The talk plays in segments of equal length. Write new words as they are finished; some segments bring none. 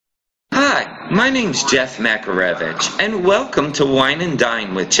My name's Jeff Makarevich, and welcome to Wine and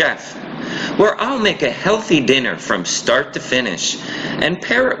Dine with Jeff, where I'll make a healthy dinner from start to finish and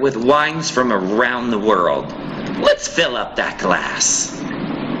pair it with wines from around the world. Let's fill up that glass.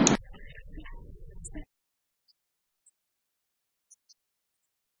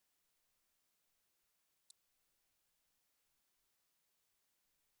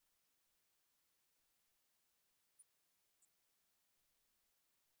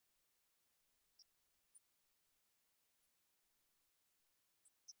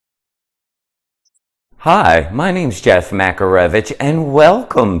 Hi, my name's Jeff Makarevich, and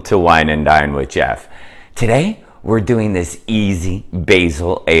welcome to Wine and Dine with Jeff. Today, we're doing this easy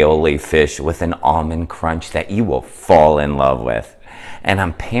Basil Aioli fish with an almond crunch that you will fall in love with. And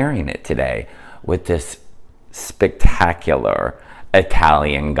I'm pairing it today with this spectacular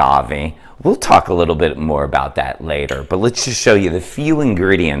Italian Gavia. We'll talk a little bit more about that later, but let's just show you the few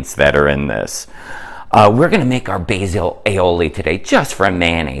ingredients that are in this. We're going to make our Basil Aioli today just from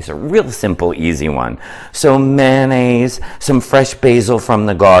mayonnaise, a real simple, easy one. So mayonnaise, some fresh basil from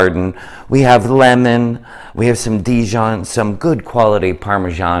the garden, we have lemon, we have some Dijon, some good quality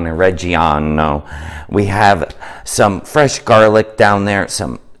Parmesan and Reggiano, we have some fresh garlic down there,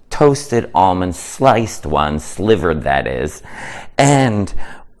 some toasted almonds, sliced ones, slivered that is, and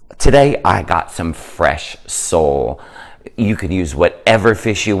today I got some fresh sole. You could use whatever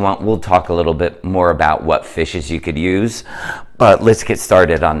fish you want. We'll talk a little bit more about what fishes you could use, but let's get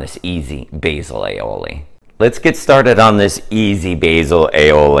started on this easy Basil Aioli.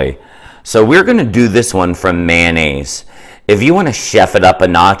 So we're going to do this one from mayonnaise. If you want to chef it up a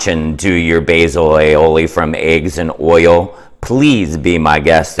notch and do your Basil Aioli from eggs and oil, please be my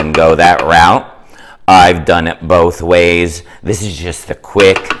guest and go that route. I've done it both ways. This is just the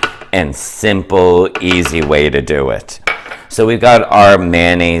quick and simple, easy way to do it. So we've got our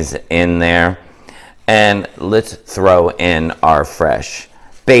mayonnaise in there, and let's throw in our fresh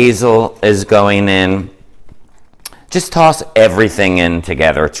basil is going in. Just toss everything in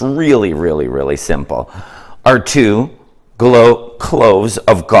together. It's really, really, really simple. Our 2 cloves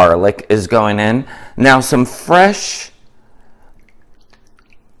of garlic is going in. Now some fresh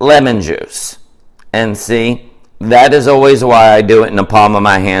lemon juice. And see, that is always why I do it in the palm of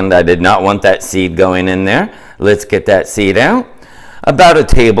my hand. I did not want that seed going in there. Let's get that seed out. About a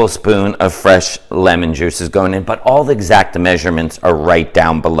tablespoon of fresh lemon juice is going in, but all the exact measurements are right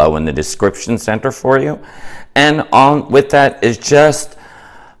down below in the description center for you. And on with that is just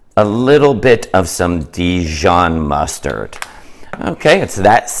a little bit of some Dijon mustard. Okay, it's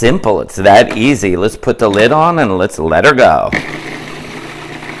that simple. It's that easy. Let's put the lid on and let's let her go.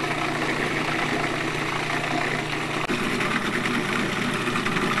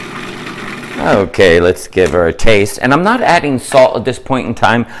 Okay, let's give her a taste. And I'm not adding salt at this point in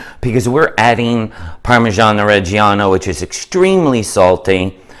time because we're adding Parmesan Reggiano, which is extremely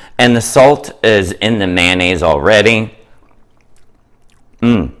salty. And the salt is in the mayonnaise already.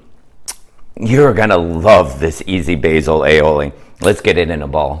 You're going to love this easy Basil Aioli. Let's get it in a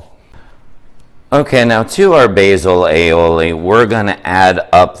bowl. Okay, now to our Basil Aioli, we're going to add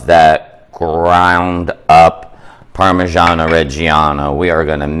up that ground up Parmigiano Reggiano. We are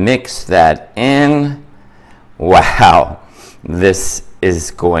going to mix that in. Wow, this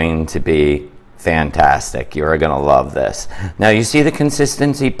is going to be fantastic. You're going to love this. Now you see the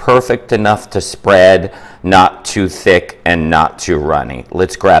consistency, perfect enough to spread, not too thick and not too runny.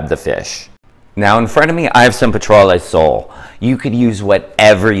 Let's grab the fish. Now in front of me I have some petrole sole. You could use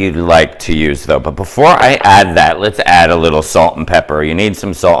whatever you'd like to use though, but before I add that, let's add a little salt and pepper. You need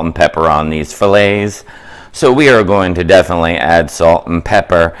some salt and pepper on these fillets. So we are going to definitely add salt and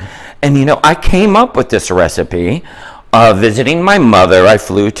pepper. And you know, I came up with this recipe visiting my mother. I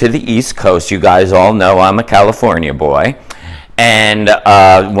flew to the East Coast. You guys all know I'm a California boy. And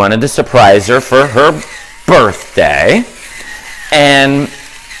wanted to surprise her for her birthday. And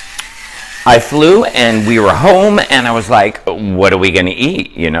I flew and we were home and I was like, what are we going to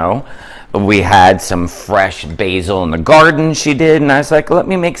eat, you know? We had some fresh basil in the garden she did. And I was like, let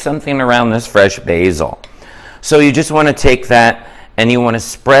me make something around this fresh basil. So you just want to take that and you want to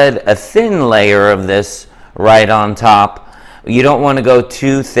spread a thin layer of this right on top. You don't want to go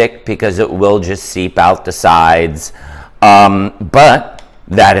too thick because it will just seep out the sides. But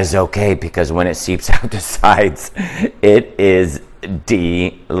that is okay because when it seeps out the sides, it is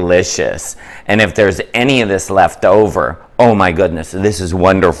delicious. And if there's any of this left over, oh my goodness, this is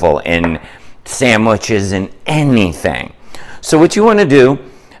wonderful in sandwiches and anything. So what you want to do,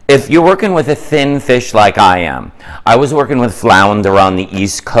 if you're working with a thin fish like I am, I was working with flounder on the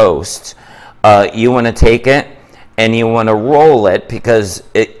East Coast, you want to take it and you want to roll it because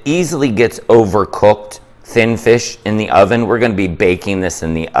it easily gets overcooked. Thin fish in the oven. We're going to be baking this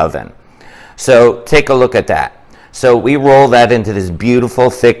in the oven. So take a look at that. So we roll that into this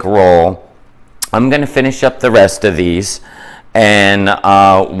beautiful thick roll. I'm going to finish up the rest of these, and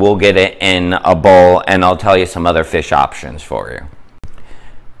we'll get it in a bowl, and I'll tell you some other fish options for you.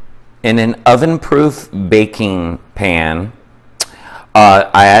 In an oven-proof baking pan,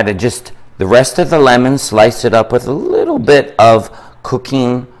 I added just the rest of the lemon, slice it up with a little bit of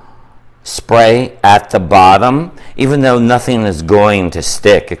cooking spray at the bottom, even though nothing is going to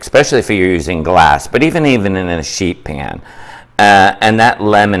stick, especially if you're using glass, but even in a sheet pan. And that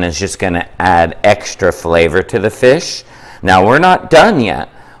lemon is just going to add extra flavor to the fish. Now, we're not done yet.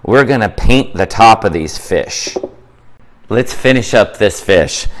 We're going to paint the top of these fish. Let's finish up this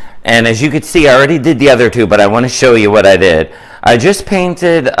fish. And as you can see, I already did the other two, but I want to show you what I did. I just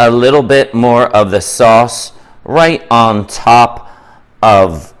painted a little bit more of the sauce right on top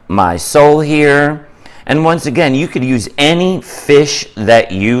of my sole here. And once again, you could use any fish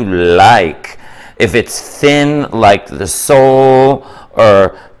that you like. If it's thin like the sole,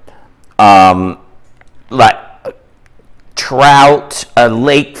 or like trout, a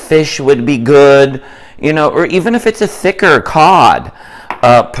lake fish would be good, you know, or even if it's a thicker cod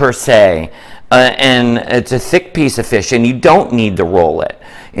per se, and it's a thick piece of fish and you don't need to roll it.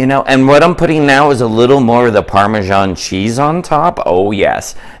 You know, and what I'm putting now is a little more of the Parmesan cheese on top. Oh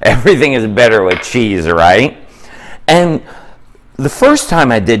yes, everything is better with cheese, right? And the first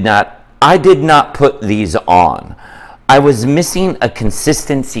time I did not put these on. I was missing a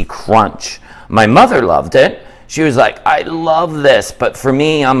consistency crunch. My mother loved it. She was like, I love this, but for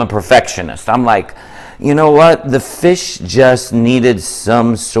me, I'm a perfectionist. I'm like, you know what? The fish just needed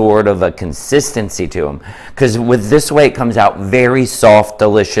some sort of a consistency to them. Because with this way, it comes out very soft,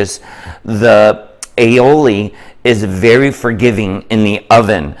 delicious. The aioli is very forgiving in the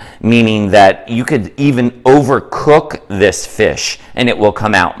oven, meaning that you could even overcook this fish and it will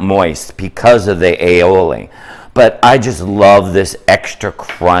come out moist because of the aioli. But I just love this extra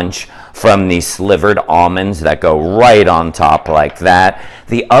crunch from these slivered almonds that go right on top like that.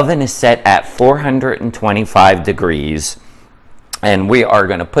 The oven is set at 425 degrees, and we are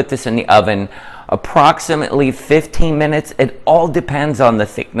going to put this in the oven approximately 15 minutes. It all depends on the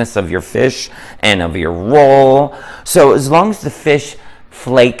thickness of your fish and of your roll. So as long as the fish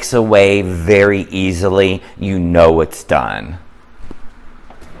flakes away very easily, you know it's done.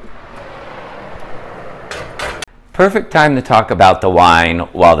 Perfect time to talk about the wine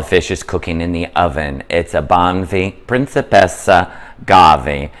while the fish is cooking in the oven. It's a Banfi Principessa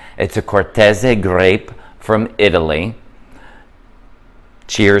Gavia. It's a Cortese grape from Italy.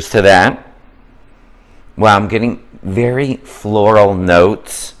 Cheers to that. Well, I'm getting very floral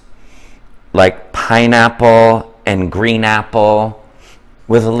notes, like pineapple and green apple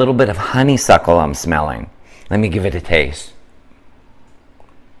with a little bit of honeysuckle I'm smelling. Let me give it a taste.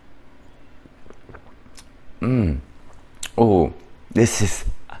 Oh, this is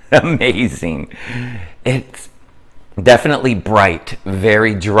amazing. It's definitely bright,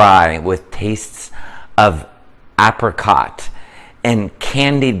 very dry, with tastes of apricot, and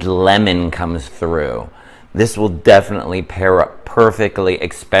candied lemon comes through. This will definitely pair up perfectly,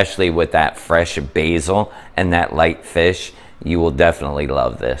 especially with that fresh basil and that light fish. You will definitely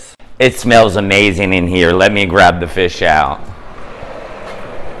love this. It smells amazing in here. Let me grab the fish out.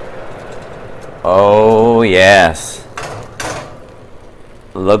 Oh, yes.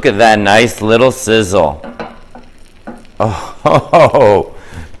 Look at that nice little sizzle. Oh,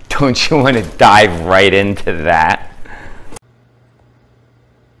 don't you want to dive right into that?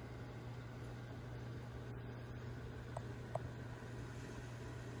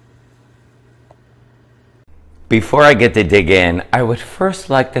 Before I get to dig in, I would first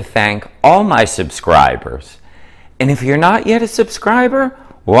like to thank all my subscribers. And if you're not yet a subscriber,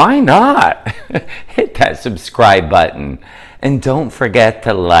 why not? Hit that subscribe button. And don't forget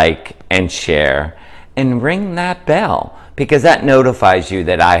to like and share and ring that bell, because that notifies you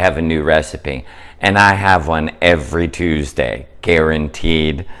that I have a new recipe. And I have one every Tuesday,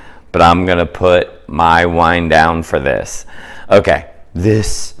 guaranteed. But I'm going to put my wine down for this. Okay,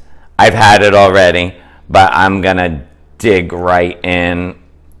 this, I've had it already, but I'm going to dig right in.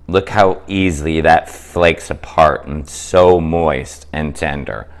 Look how easily that flakes apart and so moist and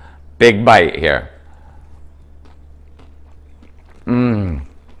tender. Big bite here.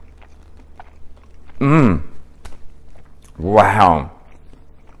 Wow.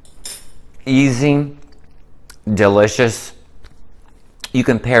 Easy, delicious. You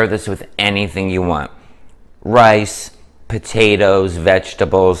can pair this with anything you want. Rice, potatoes,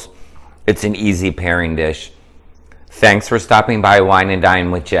 vegetables. It's an easy pairing dish. Thanks for stopping by Wine and Dine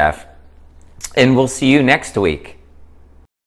with Jeff. And we'll see you next week.